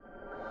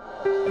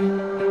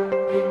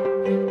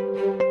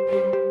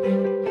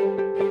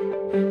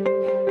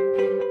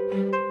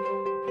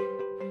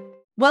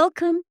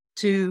Welcome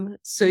to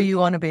So You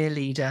Want to Be a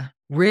Leader,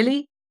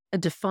 really a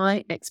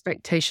Defy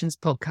Expectations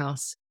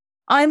podcast.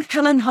 I'm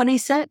Helen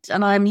Honeysett,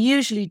 and I'm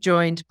usually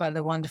joined by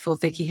the wonderful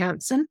Vicky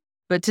Hansen.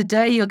 But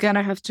today you're going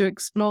to have to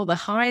explore the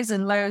highs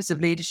and lows of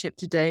leadership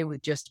today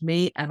with just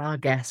me and our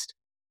guest.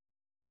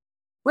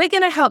 We're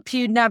going to help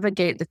you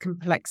navigate the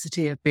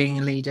complexity of being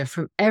a leader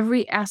from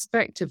every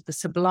aspect of the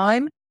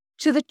sublime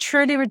to the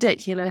truly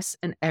ridiculous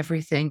and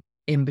everything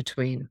in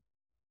between.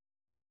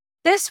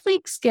 This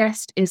week's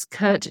guest is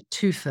Curt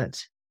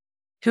Tueffert,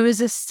 who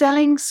is a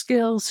selling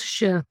skills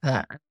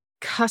Sherpa,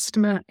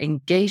 customer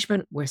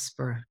engagement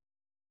whisperer.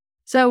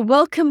 So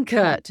welcome,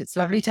 Curt. It's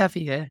lovely to have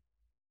you here.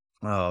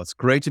 Oh, it's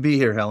great to be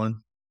here,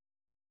 Helen.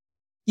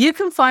 You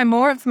can find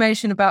more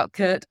information about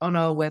Curt on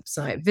our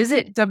website.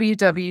 Visit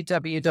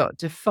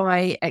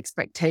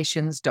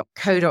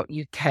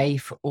www.defyexpectations.co.uk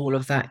for all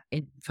of that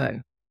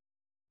info.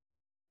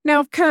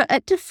 Now, Curt,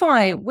 at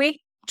Defy,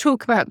 we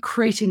talk about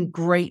creating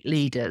great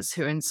leaders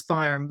who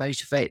inspire and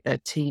motivate their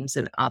teams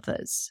and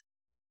others.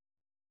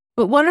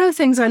 But one of the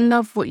things I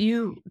love what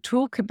you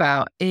talk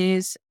about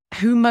is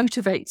who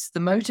motivates the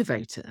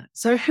motivator.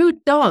 So who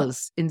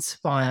does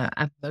inspire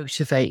and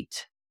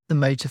motivate the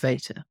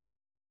motivator?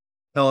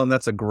 Helen,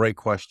 that's a great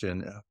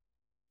question.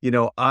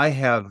 I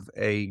have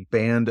a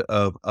band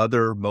of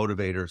other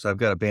motivators. I've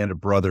got a band of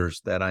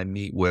brothers that I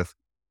meet with,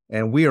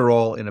 and we are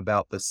all in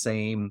about the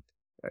same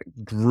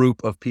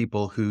group of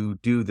people who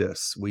do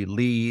this. We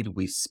lead,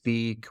 we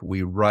speak,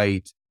 we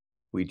write,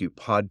 we do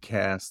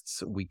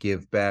podcasts, we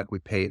give back, we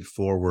pay it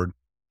forward.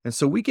 And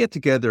so we get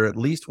together at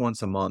least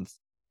once a month.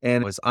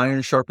 And as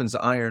iron sharpens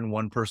iron,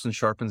 one person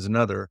sharpens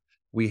another.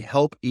 We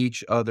help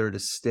each other to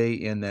stay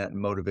in that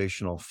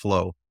motivational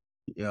flow.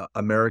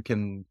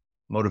 American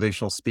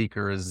motivational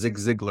speaker is Zig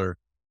Ziglar.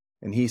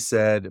 And he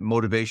said,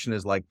 motivation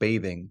is like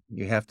bathing.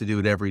 You have to do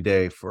it every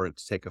day for it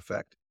to take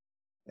effect.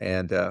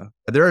 And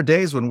there are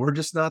days when we're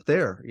just not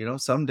there.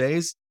 Some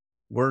days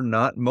we're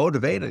not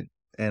motivated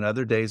and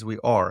other days we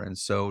are. And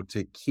so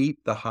to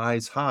keep the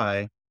highs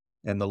high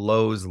and the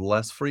lows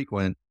less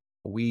frequent,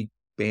 we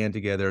band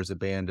together as a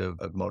band of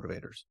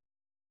motivators.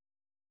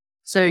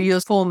 So you're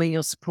forming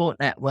your support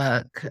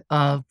network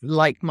of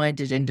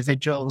like-minded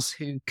individuals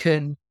who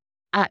can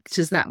act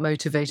as that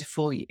motivator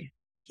for you.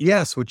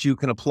 Yes, which you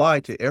can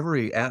apply to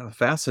every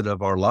facet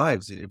of our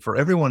lives. For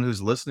everyone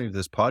who's listening to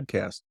this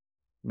podcast,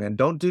 man,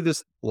 don't do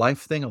this life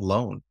thing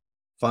alone.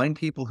 Find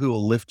people who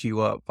will lift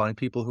you up. Find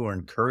people who will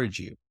encourage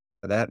you.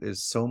 That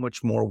is so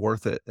much more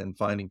worth it than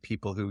finding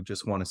people who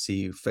just want to see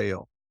you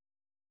fail.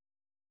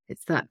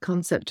 It's that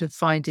concept of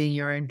finding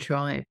your own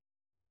tribe.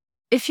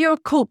 If you're a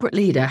corporate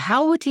leader,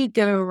 how would you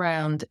go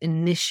around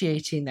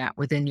initiating that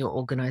within your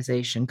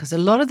organization? Because a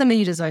lot of the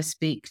leaders I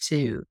speak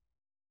to,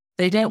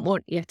 they don't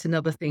want yet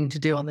another thing to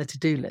do on the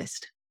to-do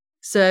list.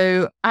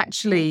 So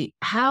actually,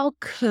 how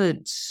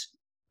could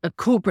a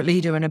corporate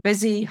leader in a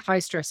busy,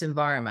 high-stress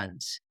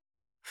environment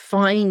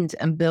find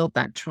and build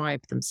that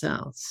tribe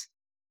themselves?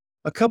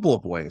 A couple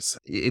of ways.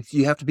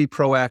 You have to be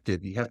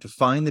proactive. You have to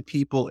find the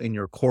people in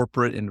your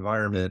corporate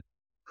environment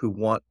who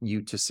want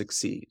you to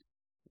succeed.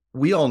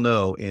 We all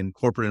know in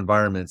corporate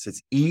environments,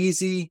 it's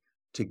easy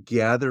to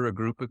gather a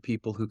group of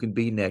people who can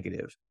be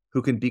negative,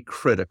 who can be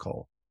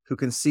critical, who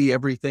can see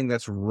everything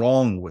that's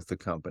wrong with the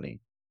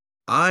company.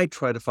 I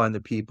try to find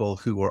the people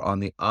who are on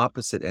the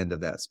opposite end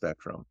of that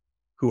spectrum,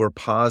 who are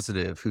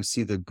positive, who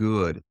see the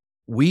good.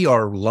 We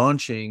are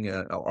launching,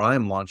 or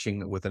I'm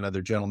launching with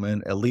another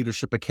gentleman, a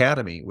leadership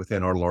academy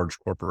within our large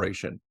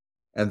corporation.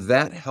 And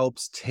that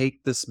helps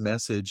take this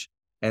message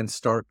and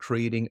start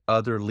creating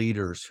other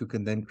leaders who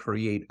can then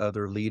create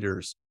other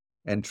leaders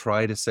and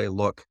try to say,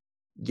 look,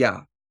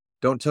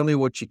 don't tell me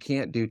what you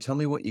can't do. Tell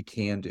me what you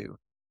can do.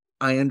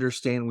 I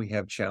understand we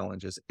have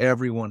challenges.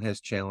 Everyone has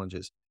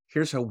challenges.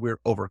 Here's how we're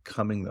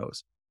overcoming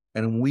those.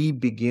 And we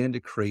begin to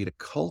create a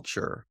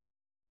culture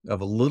of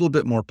a little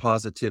bit more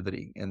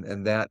positivity.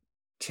 And that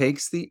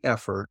takes the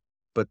effort,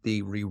 but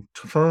the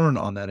return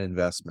on that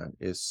investment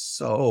is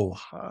so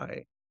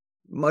high,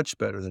 much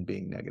better than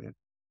being negative.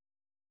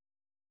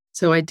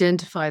 So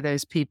identify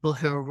those people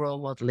who are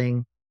role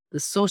modeling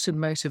the sort of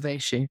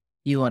motivation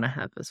you want to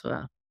have as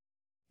well.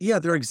 Yeah,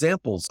 they're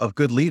examples of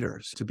good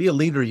leaders. To be a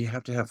leader, you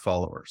have to have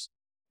followers.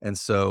 And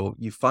so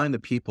you find the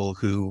people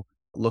who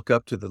look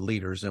up to the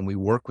leaders, and we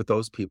work with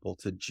those people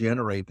to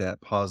generate that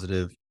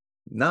positive,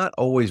 not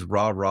always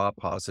rah-rah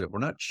positive. We're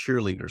not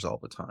cheerleaders all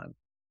the time,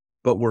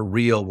 but we're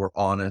real, we're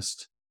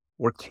honest,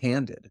 we're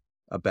candid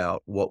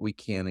about what we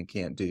can and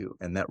can't do.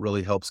 And that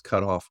really helps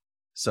cut off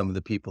some of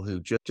the people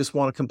who just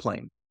want to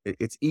complain.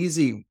 It's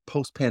easy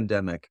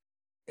post-pandemic.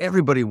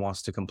 Everybody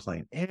wants to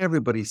complain.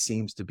 Everybody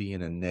seems to be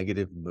in a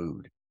negative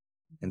mood.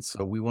 And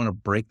so we want to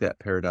break that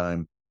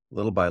paradigm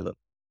little by little.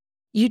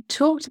 You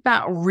talked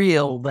about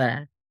real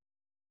there.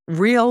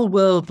 Real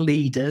world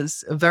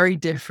leaders are very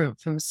different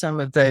from some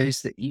of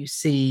those that you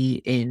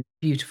see in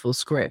beautiful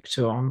script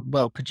or on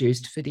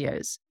well-produced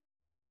videos.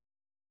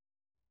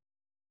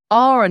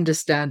 Our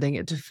understanding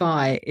at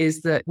Defy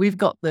is that we've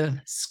got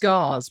the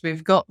scars,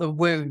 we've got the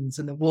wounds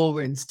and the war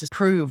wounds to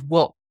prove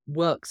what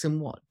works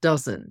and what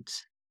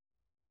doesn't.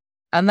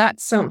 And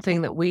that's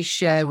something that we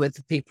share with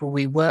the people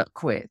we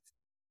work with.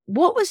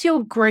 What was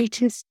your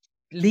greatest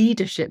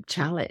leadership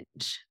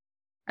challenge?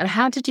 And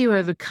how did you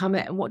overcome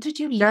it? And what did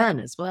you learn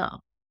as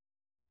well?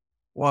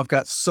 Well, I've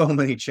got so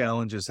many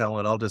challenges,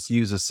 Helen. I'll just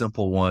use a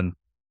simple one.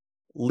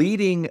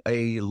 Leading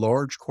a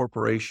large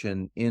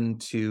corporation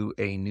into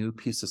a new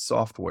piece of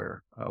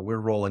software. We're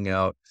rolling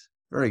out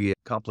a very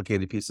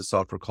complicated piece of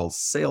software called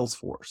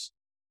Salesforce.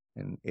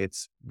 And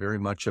it's very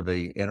much of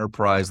a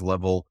enterprise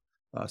level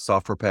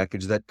software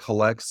package that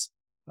collects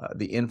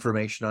the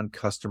information on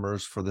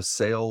customers for the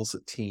sales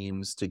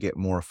teams to get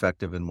more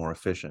effective and more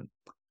efficient.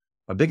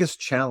 My biggest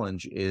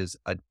challenge is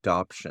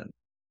adoption.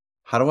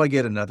 How do I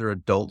get another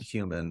adult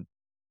human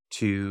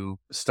to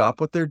stop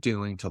what they're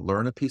doing, to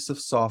learn a piece of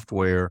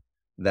software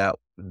that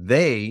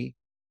they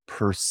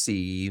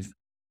perceive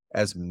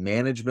as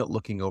management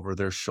looking over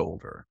their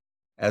shoulder,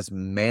 as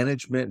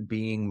management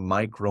being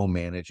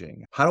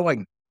micromanaging? How do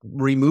I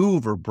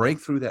remove or break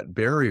through that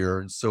barrier,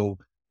 and so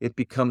it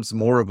becomes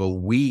more of a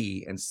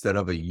we instead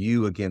of a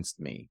you against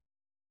me?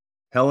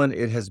 Helen,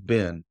 it has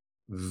been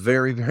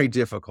very, very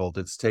difficult.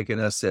 It's taken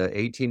us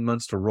 18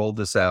 months to roll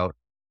this out,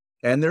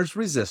 and there's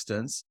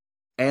resistance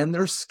and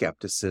there's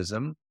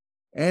skepticism,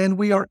 and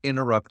we are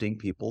interrupting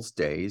people's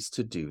days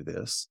to do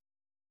this.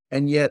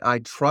 And yet I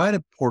try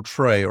to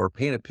portray or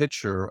paint a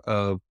picture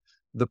of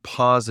the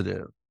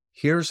positive.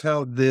 Here's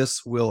how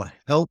this will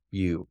help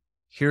you.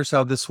 Here's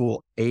how this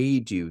will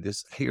aid you.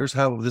 Here's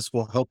how this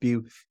will help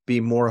you be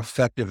more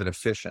effective and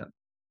efficient.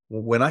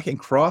 When I can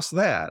cross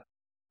that,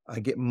 I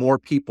get more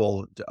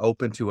people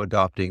open to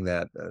adopting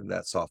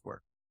that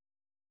software.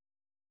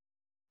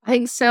 I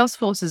think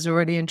Salesforce is a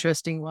really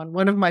interesting one.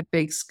 One of my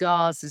big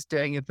scars is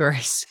doing a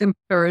very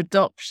similar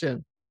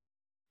adoption.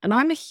 And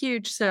I'm a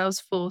huge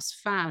Salesforce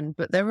fan,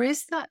 but there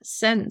is that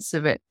sense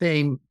of it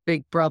being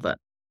Big Brother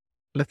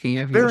looking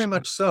over your Very shoulder.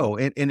 much so.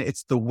 And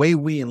it's the way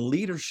we in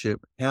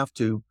leadership have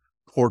to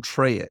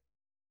portray it.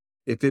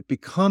 If it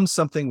becomes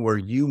something where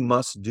you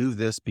must do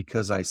this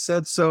because I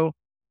said so,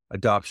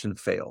 adoption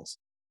fails.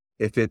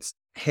 If it's,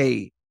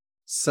 hey,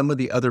 some of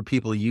the other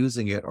people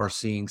using it are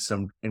seeing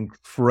some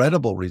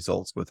incredible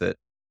results with it,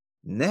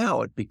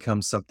 now it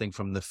becomes something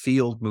from the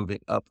field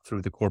moving up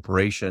through the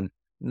corporation,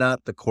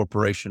 not the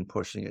corporation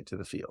pushing it to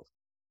the field.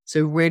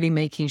 So really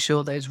making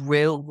sure those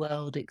real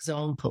world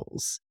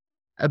examples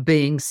are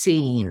being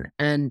seen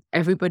and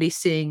everybody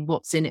seeing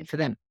what's in it for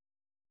them.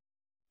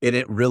 And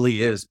it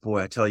really is,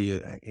 boy, I tell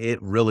you,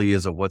 it really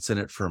is a what's in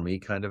it for me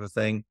kind of a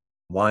thing.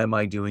 Why am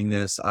I doing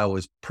this? I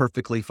was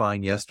perfectly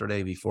fine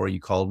yesterday before you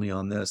called me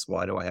on this.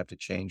 Why do I have to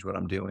change what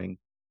I'm doing?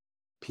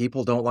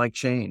 People don't like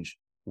change.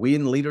 We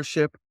in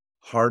leadership,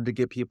 hard to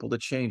get people to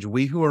change.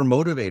 We who are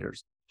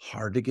motivators,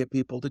 hard to get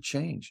people to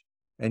change.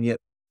 And yet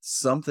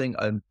something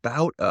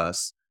about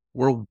us,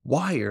 we're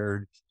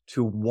wired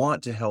to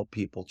want to help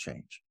people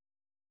change.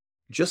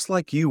 Just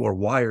like you are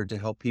wired to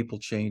help people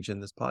change in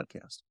this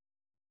podcast.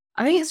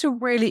 I think it's a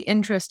really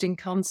interesting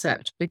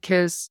concept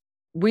because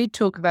we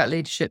talk about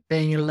leadership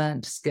being a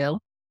learned skill.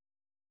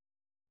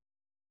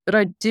 But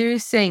I do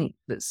think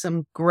that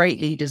some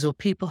great leaders or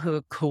people who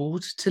are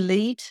called to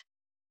lead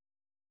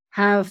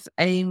have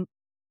a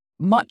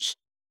much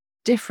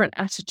different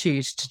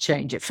attitude to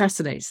change. It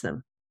fascinates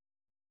them.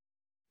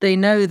 They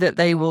know that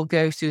they will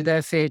go through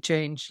their fear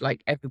change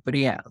like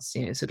everybody else,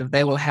 sort of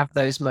they will have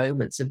those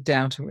moments of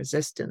doubt and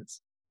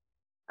resistance.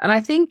 And I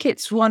think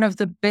it's one of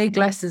the big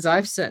lessons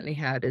I've certainly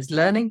had is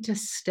learning to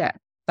step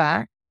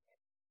back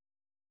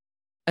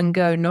and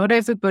go, not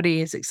everybody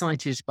is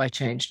excited by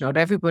change. Not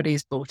everybody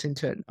is bought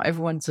into it. Not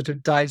everyone sort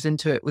of dives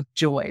into it with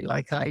joy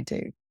like I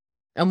do.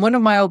 And one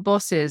of my old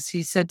bosses,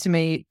 he said to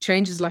me,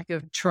 change is like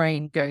a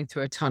train going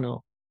through a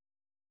tunnel.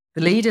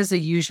 The leaders are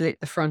usually at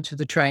the front of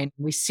the train.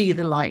 We see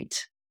the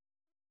light,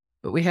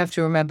 but we have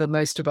to remember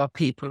most of our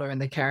people are in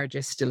the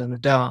carriages still in the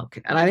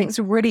dark. And I think it's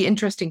a really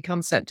interesting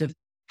concept of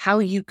how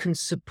you can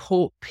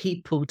support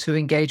people to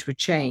engage with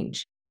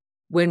change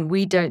when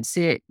we don't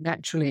see it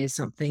naturally as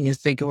something as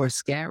big or as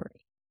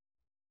scary.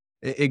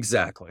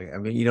 Exactly. I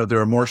mean, there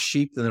are more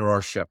sheep than there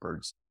are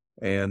shepherds,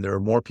 and there are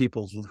more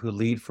people who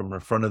lead from the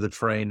front of the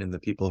train than the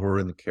people who are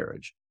in the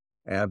carriage.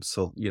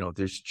 Absolutely.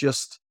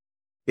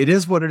 It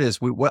is what it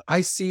is. What I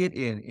see it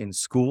in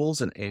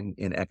schools and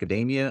in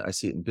academia. I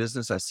see it in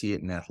business. I see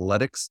it in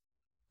athletics.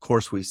 Of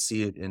course, we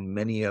see it in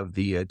many of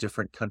the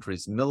different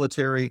countries'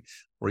 military,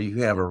 where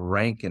you have a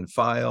rank and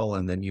file,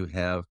 and then you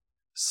have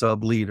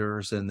sub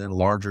leaders, and then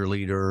larger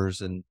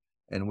leaders, and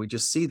we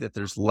just see that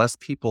there's less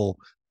people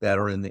that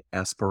are in the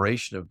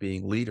aspiration of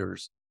being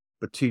leaders.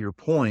 But to your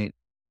point,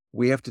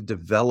 we have to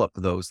develop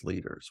those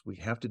leaders. We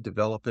have to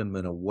develop them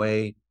in a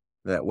way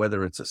that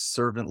whether it's a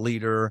servant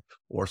leader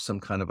or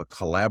some kind of a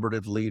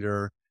collaborative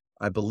leader,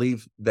 I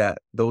believe that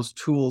those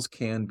tools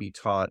can be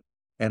taught.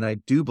 And I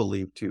do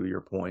believe, to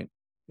your point,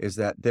 is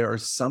that there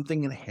is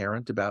something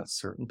inherent about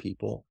certain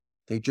people.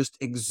 They just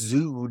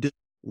exude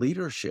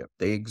leadership.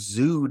 They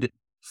exude,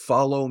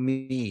 follow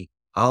me.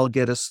 I'll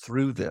get us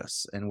through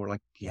this. And we're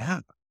like,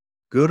 yeah,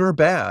 good or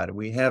bad.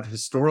 We have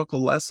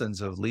historical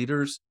lessons of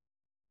leaders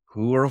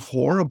who are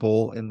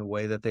horrible in the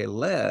way that they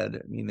led.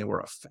 I mean, they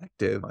were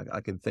effective. I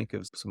can think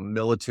of some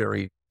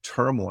military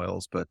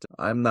turmoils, but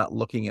I'm not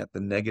looking at the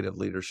negative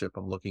leadership.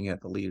 I'm looking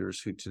at the leaders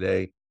who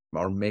today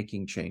are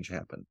making change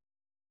happen.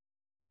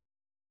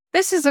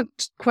 This is a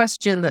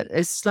question that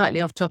is slightly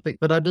off topic,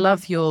 but I'd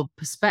love your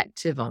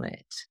perspective on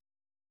it.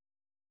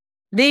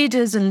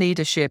 Leaders and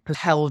leadership are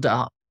held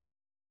up,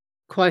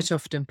 quite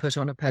often put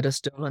on a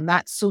pedestal, and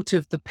that's sort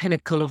of the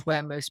pinnacle of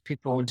where most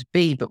people want to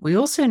be. But we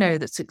also know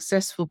that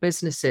successful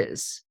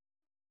businesses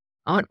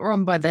aren't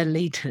run by their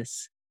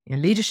leaders.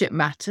 Leadership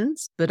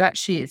matters, but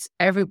actually it's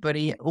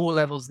everybody at all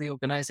levels of the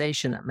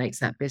organization that makes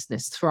that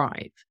business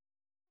thrive.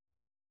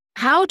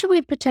 How do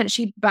we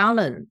potentially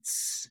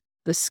balance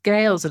the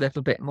scales a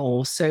little bit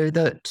more so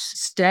that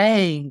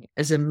staying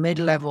as a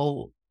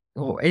mid-level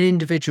or an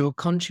individual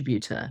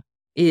contributor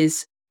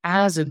is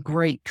as a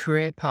great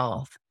career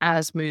path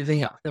as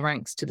moving up the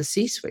ranks to the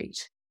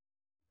C-suite?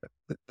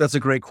 That's a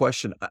great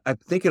question. I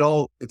think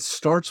it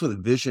starts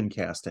with vision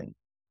casting.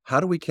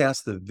 How do we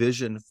cast the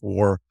vision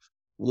for,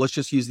 let's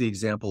just use the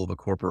example of a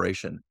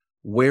corporation.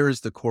 Where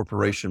is the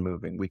corporation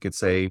moving? We could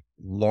say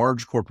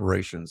large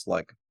corporations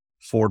like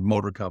Ford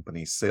Motor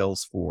Company,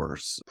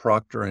 Salesforce,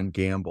 Procter and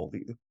Gamble.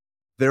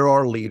 There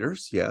are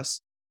leaders,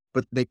 yes,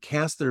 but they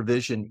cast their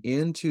vision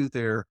into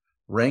their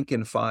rank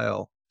and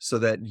file so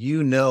that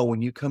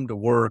when you come to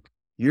work,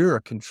 you're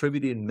a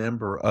contributing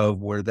member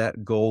of where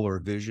that goal or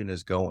vision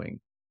is going.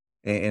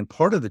 And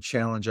part of the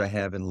challenge I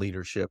have in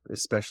leadership,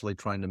 especially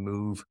trying to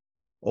move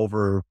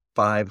over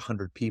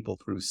 500 people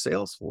through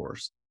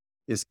Salesforce,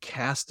 is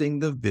casting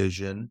the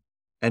vision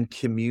and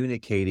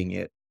communicating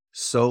it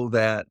so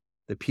that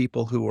the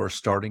people who are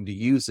starting to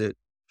use it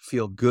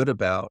feel good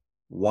about,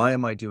 why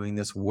am I doing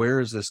this? Where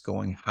is this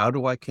going? How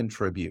do I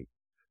contribute?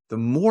 The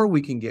more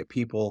we can get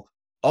people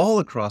all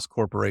across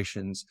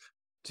corporations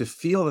to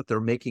feel that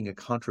they're making a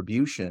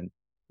contribution,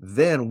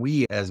 then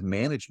we as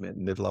management,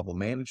 mid-level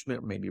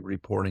management, maybe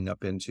reporting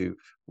up into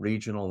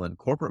regional and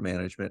corporate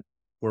management,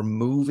 we're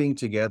moving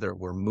together.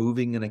 We're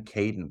moving in a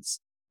cadence.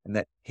 And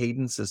that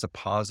cadence is a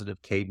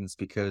positive cadence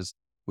because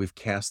we've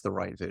cast the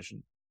right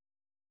vision.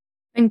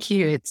 Thank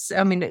you. It's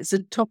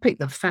a topic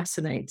that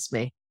fascinates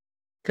me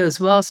because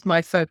whilst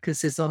my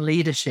focus is on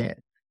leadership,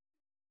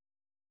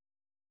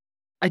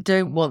 I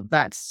don't want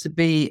that to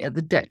be at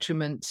the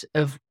detriment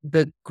of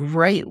the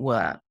great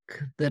work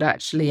that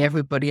actually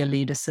everybody a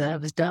leader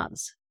serves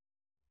does.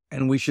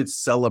 And we should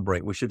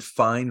celebrate. We should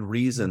find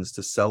reasons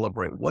to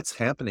celebrate what's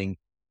happening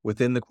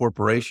within the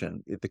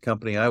corporation. At the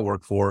company I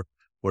work for,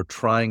 we're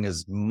trying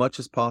as much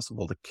as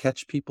possible to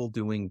catch people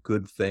doing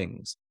good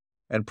things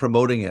and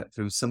promoting it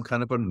through some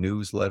kind of a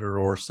newsletter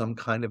or some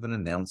kind of an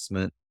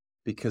announcement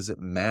because it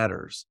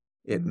matters.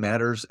 It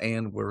matters.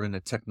 And we're in a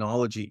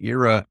technology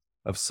era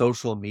of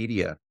social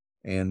media,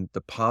 and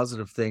the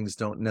positive things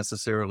don't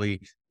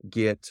necessarily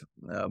get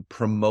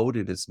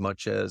promoted as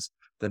much as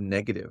the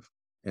negative.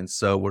 And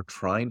so we're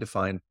trying to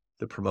find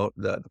the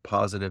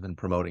positive in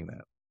promoting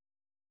that.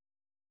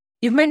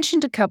 You've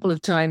mentioned a couple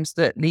of times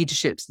that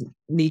leaderships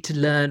need to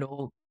learn,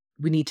 or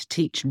we need to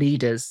teach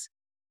leaders.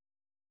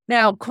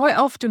 Now, quite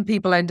often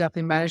people end up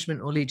in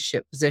management or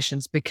leadership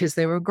positions because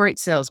they were a great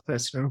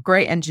salesperson or a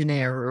great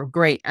engineer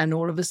and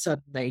all of a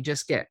sudden they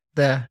just get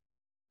the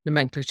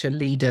nomenclature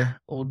leader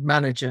or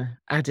manager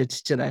added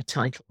to their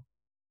title.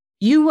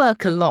 You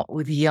work a lot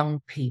with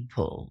young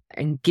people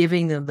and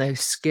giving them those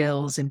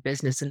skills in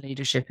business and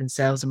leadership and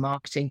sales and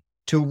marketing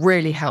to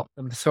really help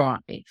them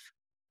thrive.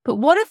 But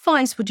what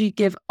advice would you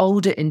give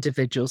older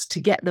individuals to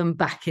get them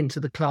back into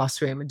the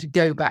classroom and to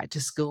go back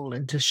to school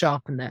and to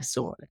sharpen their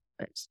sword?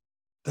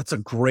 That's a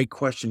great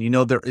question.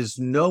 There is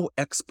no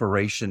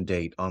expiration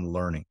date on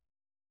learning.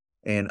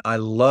 And I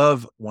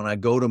love when I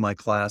go to my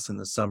class in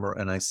the summer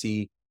and I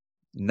see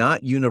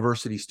not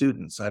university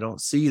students. I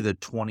don't see the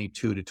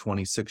 22 to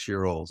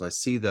 26-year-olds. I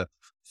see the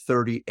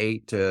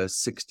 38 to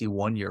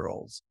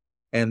 61-year-olds.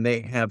 And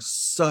they have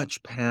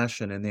such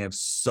passion and they have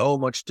so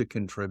much to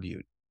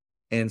contribute.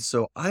 And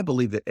so I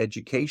believe that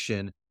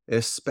education,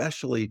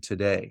 especially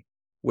today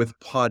with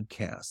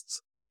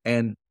podcasts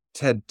and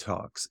TED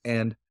Talks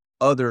and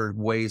other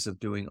ways of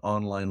doing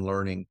online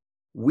learning,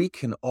 we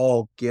can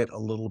all get a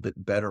little bit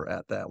better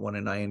at that one.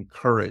 And I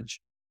encourage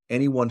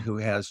anyone who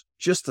has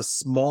just a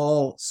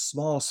small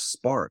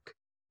spark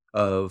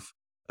of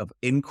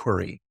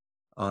inquiry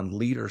on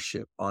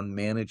leadership, on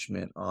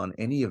management, on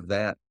any of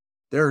that,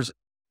 there's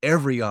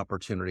every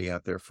opportunity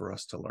out there for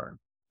us to learn.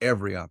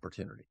 Every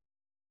opportunity.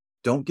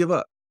 Don't give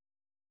up.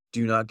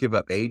 Do not give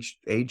up. Age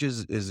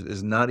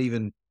is not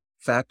even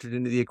factored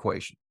into the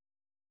equation.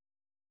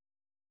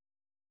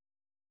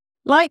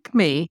 Like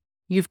me,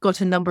 you've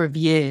got a number of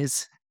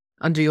years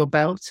under your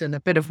belt and a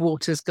bit of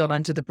water's gone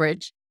under the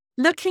bridge.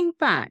 Looking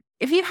back,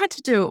 if you had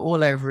to do it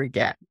all over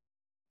again,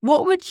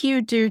 what would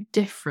you do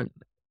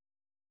differently?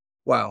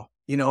 Wow.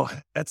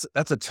 That's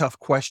a tough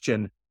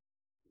question.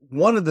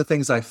 One of the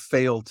things I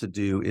failed to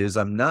do is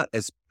I'm not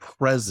as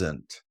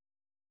present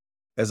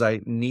as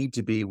I need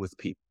to be with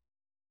people.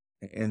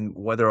 And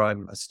whether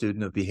I'm a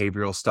student of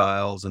behavioral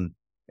styles and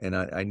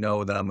I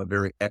know that I'm a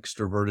very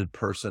extroverted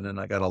person and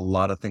I got a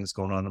lot of things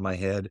going on in my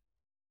head.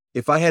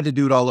 If I had to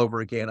do it all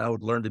over again, I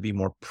would learn to be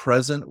more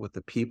present with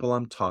the people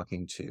I'm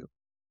talking to.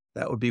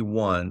 That would be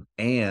one.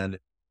 And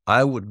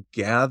I would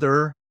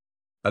gather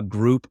a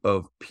group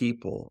of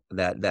people,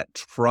 that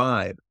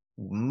tribe,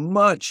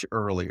 much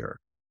earlier.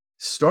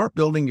 Start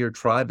building your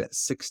tribe at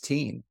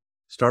 16.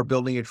 Start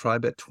building your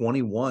tribe at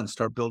 21.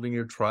 Start building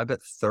your tribe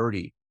at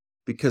 30,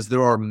 because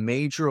there are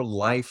major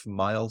life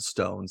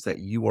milestones that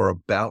you are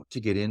about to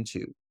get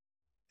into.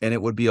 And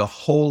it would be a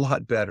whole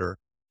lot better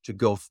to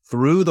go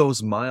through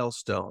those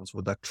milestones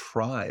with a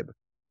tribe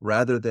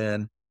rather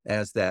than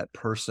as that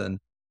person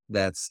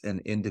that's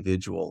an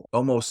individual,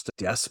 almost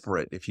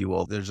desperate, if you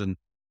will. There's an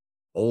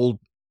old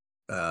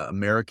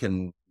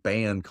American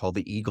band called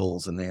the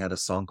Eagles, and they had a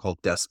song called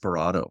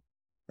Desperado.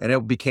 And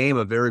it became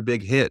a very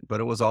big hit, but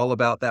it was all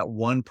about that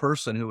one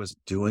person who was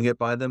doing it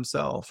by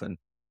themselves. And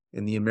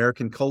in the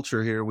American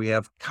culture here, we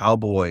have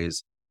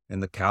cowboys,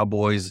 and the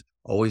cowboys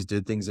always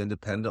did things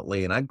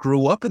independently. And I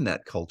grew up in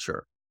that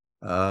culture.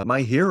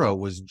 My hero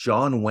was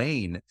John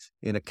Wayne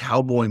in a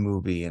cowboy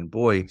movie. And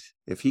boy,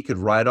 if he could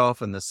ride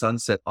off in the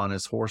sunset on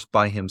his horse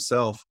by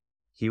himself,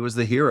 he was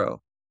the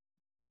hero.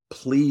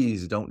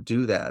 Please don't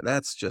do that.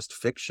 That's just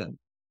fiction.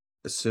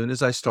 As soon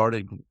as I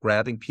started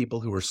grabbing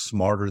people who were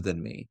smarter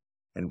than me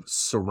and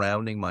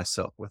surrounding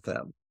myself with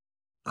them,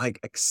 I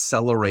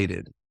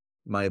accelerated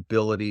my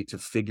ability to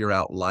figure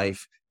out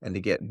life and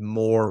to get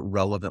more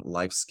relevant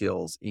life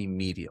skills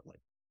immediately.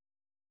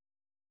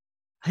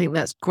 I think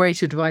that's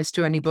great advice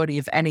to anybody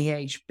of any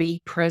age.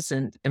 Be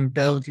present and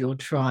build your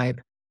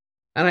tribe.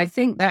 And I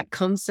think that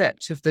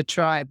concept of the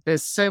tribe,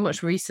 there's so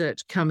much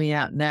research coming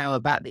out now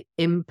about the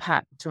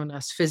impact on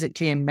us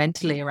physically and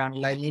mentally around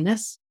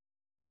loneliness.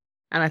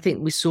 And I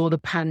think we saw the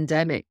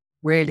pandemic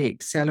really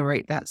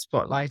accelerate that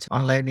spotlight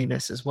on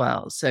loneliness as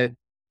well. So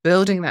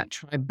building that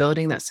tribe,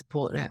 building that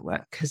support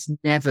network has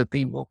never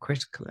been more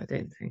critical, I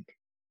don't think.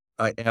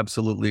 I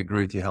absolutely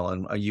agree with you,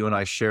 Helen. You and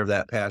I share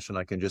that passion.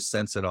 I can just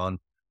sense it on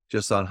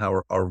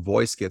how our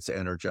voice gets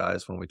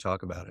energized when we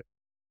talk about it.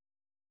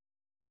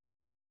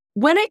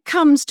 When it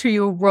comes to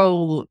your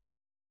role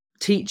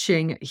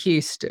teaching at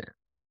Houston,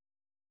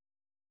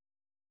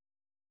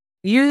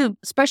 you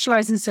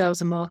specialize in sales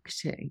and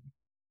marketing.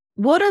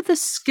 What are the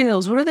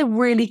skills? What are the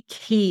really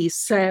key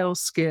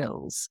sales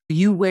skills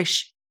you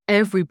wish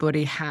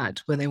everybody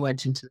had when they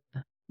went into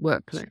the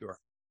workplace? Sure.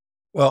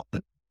 Well,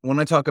 when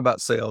I talk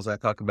about sales, I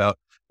talk about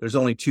there's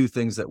only two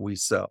things that we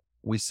sell.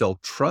 We sell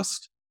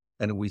trust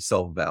and we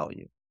sell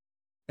value.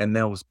 And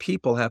those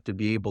people have to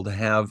be able to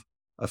have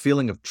a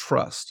feeling of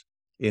trust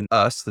in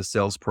us, the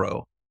sales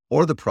pro,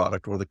 or the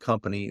product or the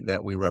company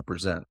that we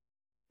represent.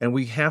 And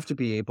we have to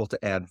be able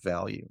to add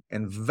value.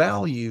 And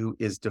value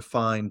is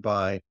defined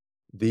by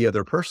the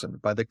other person,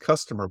 by the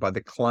customer, by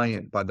the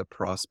client, by the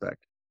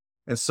prospect.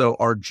 And so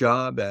our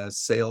job as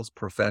sales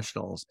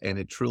professionals, and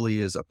it truly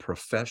is a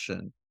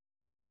profession,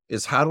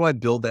 is how do I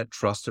build that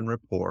trust and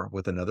rapport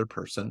with another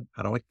person?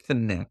 How do I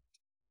connect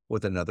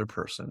with another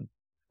person?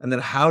 And then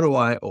how do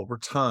I, over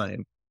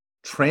time,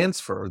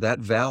 transfer that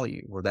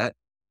value where that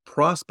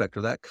prospect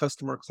or that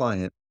customer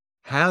client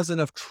has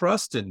enough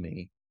trust in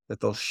me that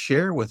they'll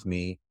share with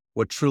me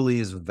what truly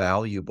is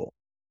valuable.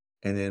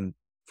 And then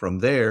from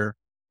there,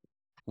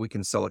 we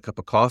can sell a cup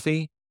of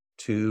coffee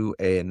to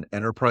an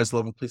enterprise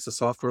level piece of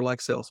software like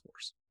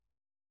Salesforce.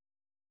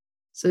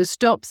 So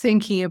stop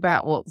thinking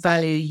about what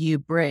value you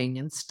bring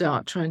and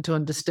start trying to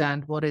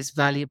understand what is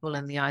valuable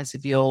in the eyes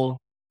of your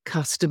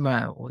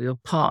customer or your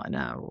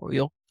partner or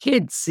your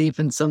kids,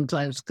 even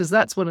sometimes, because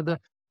that's one of the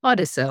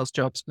hardest sales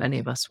jobs many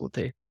of us will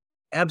do.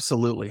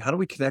 Absolutely. How do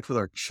we connect with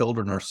our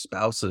children, our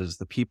spouses,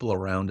 the people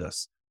around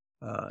us?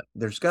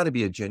 There's got to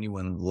be a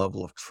genuine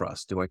level of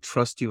trust. Do I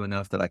trust you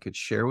enough that I could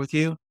share with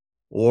you?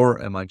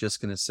 Or am I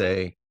just going to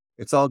say,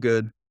 it's all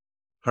good.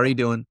 How are you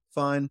doing?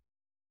 Fine.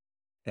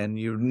 And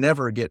you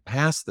never get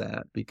past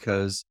that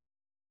because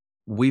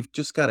we've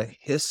just got a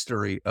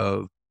history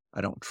of,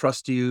 I don't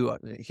trust you.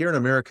 Here in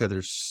America,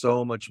 there's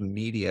so much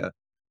media.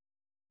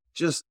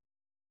 Just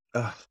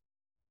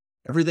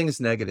everything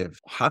is negative.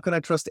 How can I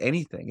trust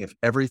anything if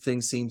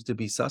everything seems to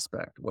be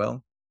suspect?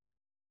 Well,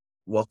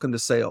 welcome to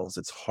sales.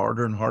 It's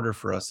harder and harder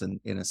for us in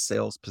a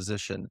sales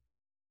position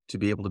to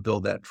be able to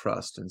build that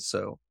trust. And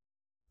so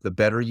the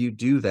better you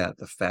do that,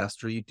 the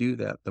faster you do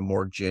that, the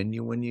more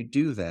genuine you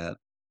do that,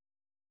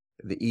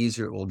 the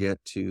easier it will get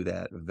to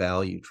that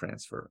value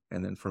transfer.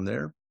 And then from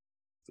there,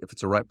 if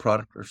it's a right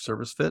product or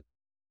service fit,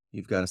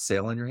 you've got a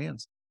sale on your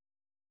hands.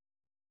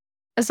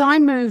 As I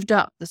moved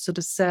up the sort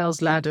of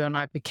sales ladder and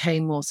I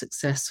became more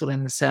successful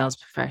in the sales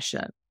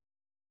profession,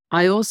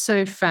 I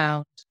also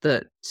found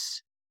that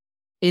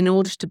in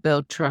order to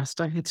build trust,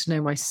 I had to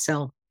know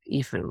myself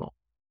even more.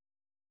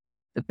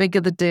 The bigger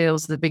the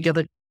deals, the bigger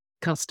the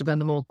customer,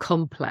 the more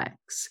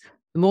complex,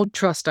 the more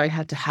trust I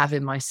had to have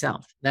in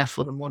myself.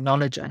 Therefore, the more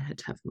knowledge I had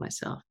to have in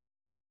myself.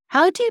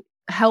 How do you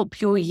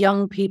help your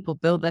young people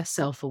build their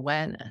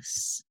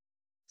self-awareness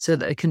so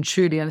that they can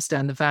truly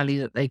understand the value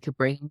that they could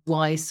bring,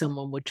 why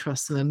someone would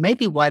trust them, and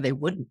maybe why they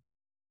wouldn't?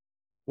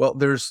 Well,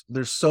 there's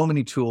so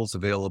many tools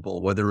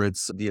available, whether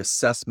it's the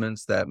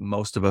assessments that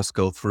most of us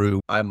go through.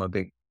 I'm a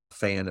big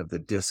fan of the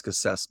DISC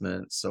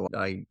assessment, so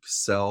I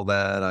sell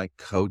that, I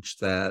coach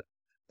that.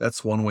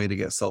 That's one way to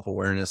get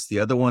self-awareness. The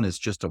other one is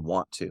just a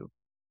want to.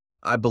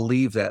 I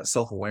believe that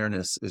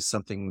self-awareness is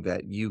something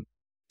that if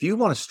you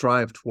want to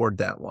strive toward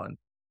that one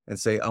and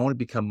say, I want to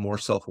become more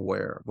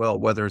self-aware, well,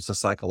 whether it's a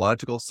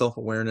psychological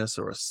self-awareness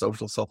or a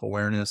social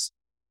self-awareness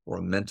or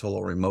a mental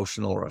or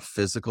emotional or a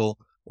physical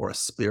or a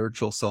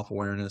spiritual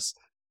self-awareness,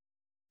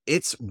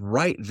 it's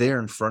right there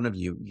in front of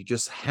you. You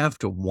just have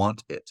to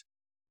want it,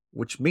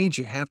 which means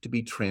you have to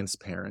be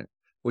transparent,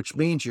 which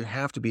means you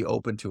have to be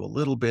open to a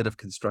little bit of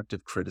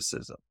constructive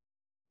criticism.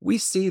 We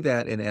see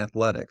that in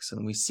athletics,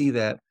 and we see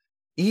that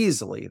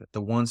easily, that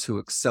the ones who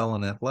excel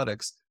in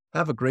athletics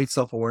have a great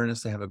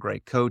self-awareness, they have a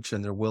great coach,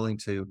 and they're willing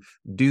to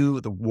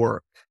do the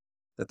work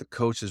that the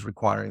coach is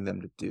requiring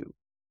them to do.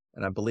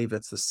 And I believe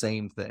it's the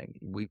same thing.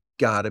 We've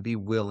got to be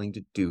willing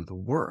to do the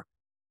work.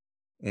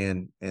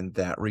 And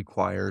that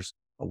requires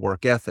a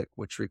work ethic,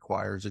 which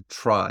requires a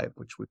tribe,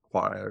 which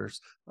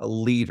requires a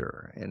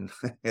leader, and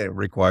it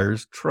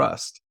requires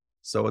trust.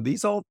 So they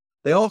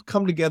all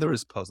come together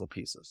as puzzle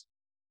pieces.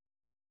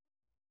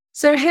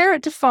 So here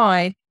at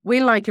Defy,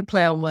 we like a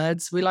play on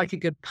words, we like a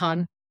good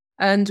pun,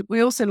 and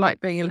we also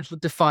like being a little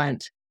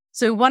defiant.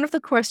 So one of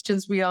the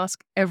questions we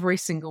ask every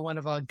single one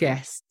of our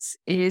guests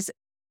is,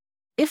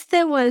 if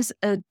there was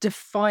a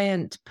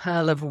defiant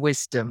pearl of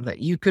wisdom that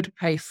you could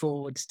pay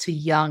forward to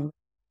young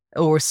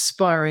or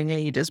aspiring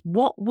leaders,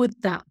 what would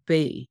that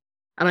be?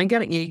 And I'm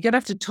getting you're going to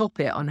have to top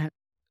it on it,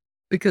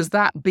 because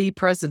that be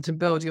present and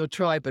build your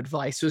tribe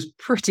advice was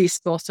pretty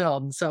spot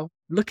on. So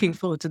looking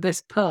forward to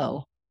this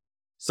pearl.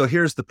 So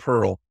here's the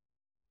pearl.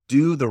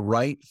 Do the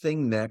right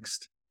thing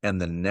next and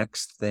the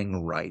next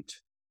thing right.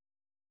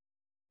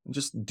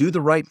 Just do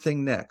the right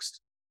thing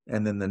next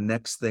and then the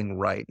next thing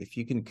right. If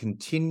you can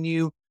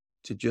continue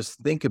to just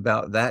think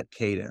about that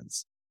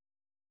cadence,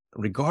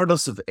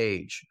 regardless of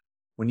age,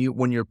 when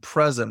you're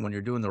present, when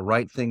you're doing the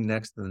right thing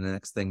next and the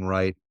next thing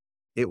right,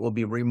 it will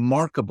be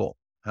remarkable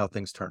how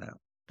things turn out.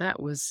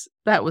 That was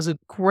a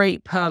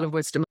great pearl of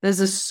wisdom. There's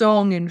a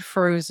song in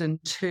Frozen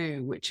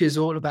 2, which is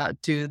all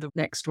about do the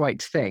next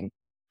right thing,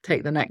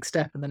 take the next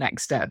step and the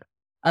next step.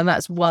 And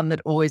that's one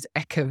that always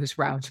echoes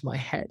round my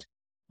head.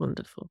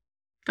 Wonderful.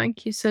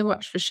 Thank you so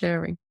much for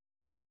sharing.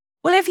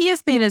 Well, if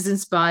you've been as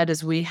inspired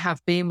as we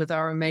have been with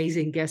our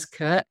amazing guest,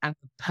 Curt, and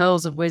the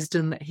pearls of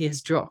wisdom that he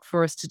has dropped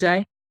for us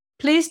today,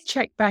 please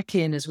check back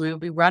in, as we will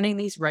be running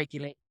these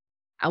regularly.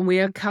 And we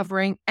are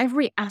covering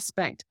every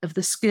aspect of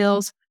the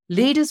skills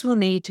leaders will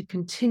need to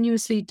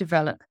continuously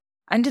develop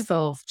and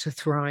evolve to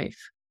thrive.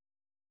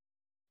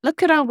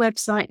 Look at our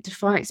website,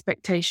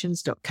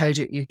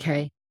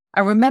 defyexpectations.co.uk,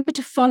 and remember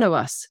to follow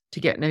us to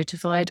get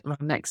notified on our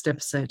next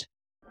episode.